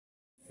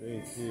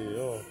Take it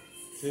off.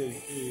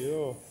 Take it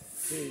off.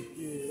 Take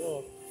it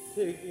off.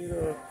 Take it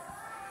off.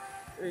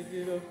 Take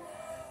it off.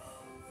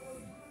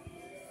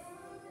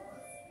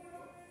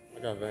 I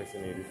got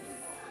vaccinated.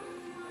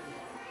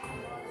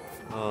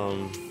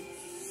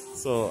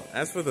 So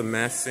as for the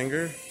Masked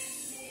Singer,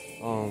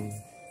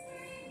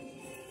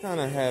 kind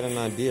of had an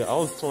idea. I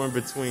was torn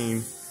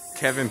between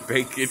Kevin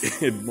Bacon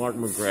and Mark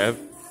McGrath,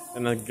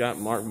 and I got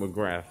Mark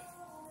McGrath.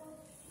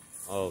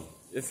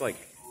 It's like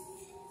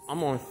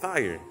I'm on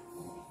fire,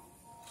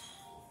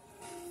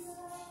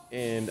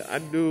 and I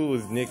knew it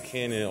was Nick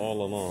Cannon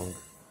all along.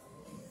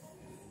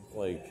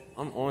 Like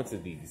I'm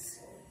onto these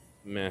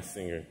Masked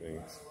Singer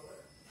things.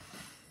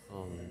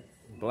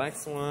 Black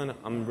Swan,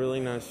 I'm really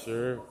not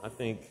sure. I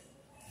think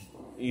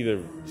either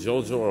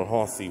JoJo or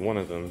Halsey, one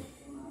of them.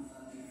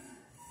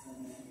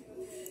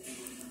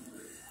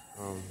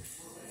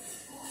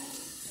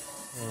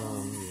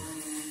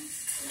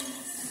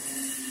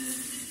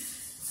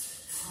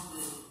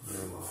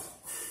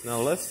 Now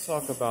let's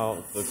talk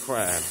about the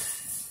crab.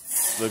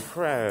 The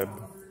crab,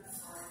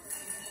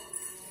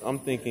 I'm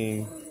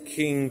thinking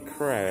King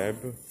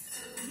Crab.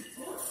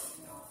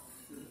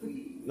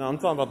 No, I'm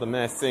talking about the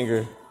Masked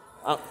Singer.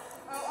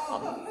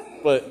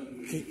 But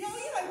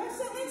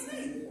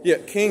yeah,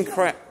 King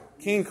Crab.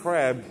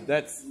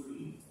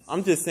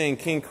 I'm just saying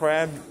King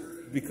Crab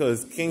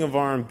because King of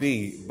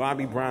R&B,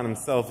 Bobby Brown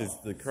himself is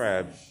the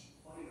Crab.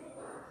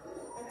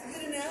 That's a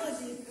good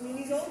analogy. I mean,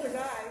 he's an older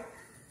guy,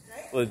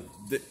 right?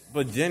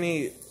 But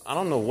Jenny, I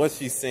don't know what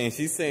she's saying.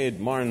 She's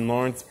saying Martin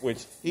Lawrence,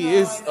 which he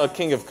is a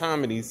king of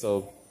comedy,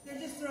 so they're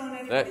just throwing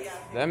everybody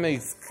out.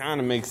 That kind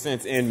of makes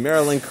sense. And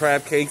Maryland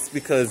crab cakes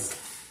because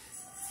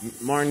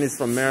Martin is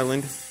from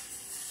Maryland.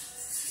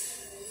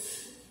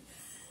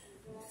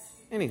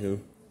 Anywho,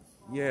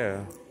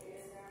 yeah.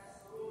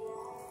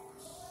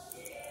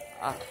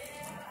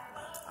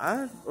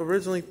 I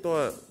originally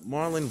thought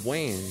Marlon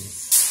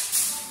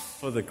Wayans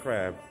for the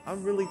crab. I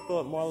really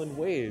thought Marlon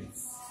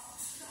Wayans.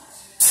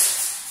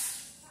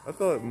 I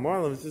thought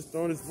Marlon was just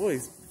throwing his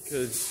voice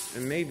because,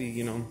 and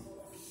maybe,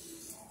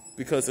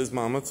 because his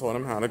mama taught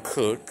him how to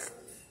cook.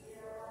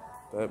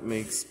 That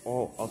makes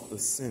all of the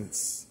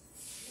sense.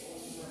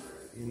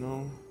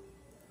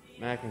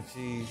 Mac and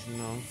cheese,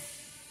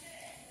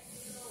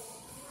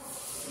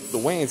 The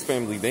Wayans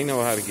family, they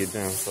know how to get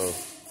down, so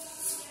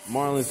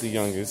Marlon's the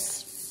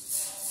youngest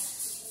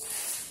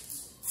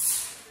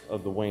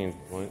of the Wayans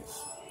bunch.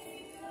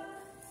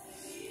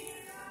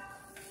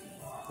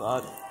 So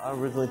I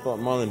originally thought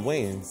Marlon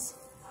Wayans,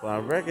 but I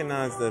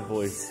recognized that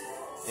voice.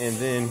 And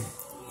then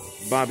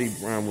Bobby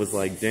Brown was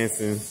like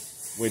dancing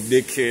when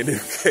Nick Cannon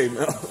came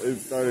out and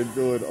started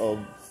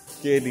doing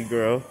Candy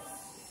Girl,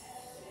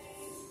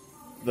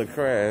 the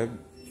crab.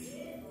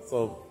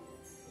 So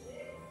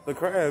the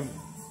crab.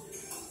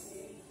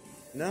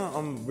 Now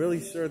I'm really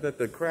sure that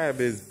the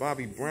crab is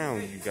Bobby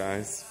Brown, you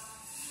guys.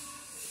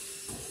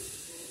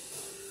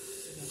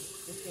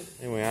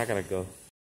 Anyway, I gotta go.